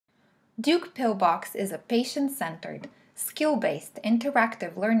Duke PillBox is a patient-centered, skill-based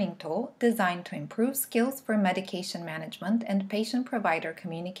interactive learning tool designed to improve skills for medication management and patient-provider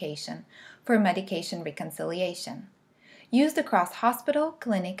communication for medication reconciliation. Used across hospital,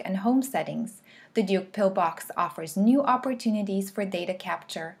 clinic, and home settings, the Duke PillBox offers new opportunities for data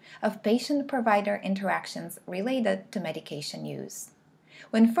capture of patient-provider interactions related to medication use.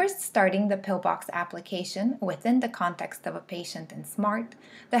 When first starting the PillBox application within the context of a patient in SMART,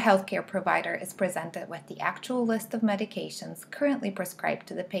 the healthcare provider is presented with the actual list of medications currently prescribed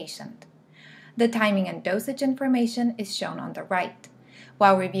to the patient. The timing and dosage information is shown on the right.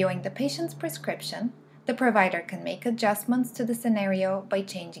 While reviewing the patient's prescription, the provider can make adjustments to the scenario by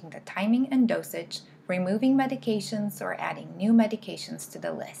changing the timing and dosage, removing medications, or adding new medications to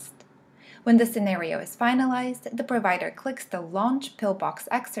the list. When the scenario is finalized, the provider clicks the Launch PillBox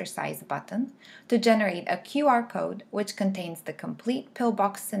Exercise button to generate a QR code which contains the complete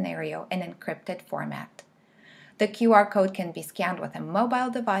PillBox scenario in encrypted format. The QR code can be scanned with a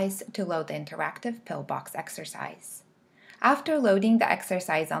mobile device to load the interactive PillBox exercise. After loading the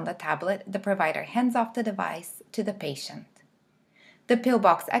exercise on the tablet, the provider hands off the device to the patient. The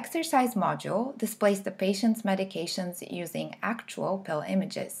PillBox exercise module displays the patient's medications using actual pill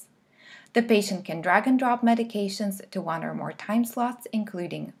images. The patient can drag and drop medications to one or more time slots,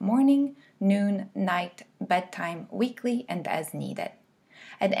 including morning, noon, night, bedtime, weekly, and as needed.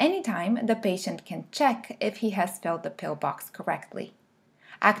 At any time, the patient can check if he has filled the pill box correctly.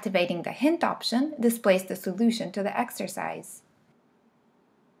 Activating the hint option displays the solution to the exercise.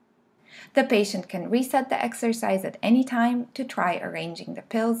 The patient can reset the exercise at any time to try arranging the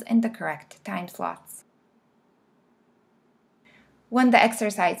pills in the correct time slots. When the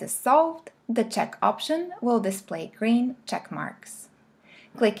exercise is solved, the check option will display green check marks.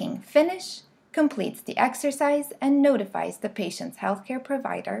 Clicking Finish completes the exercise and notifies the patient's healthcare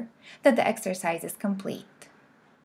provider that the exercise is complete.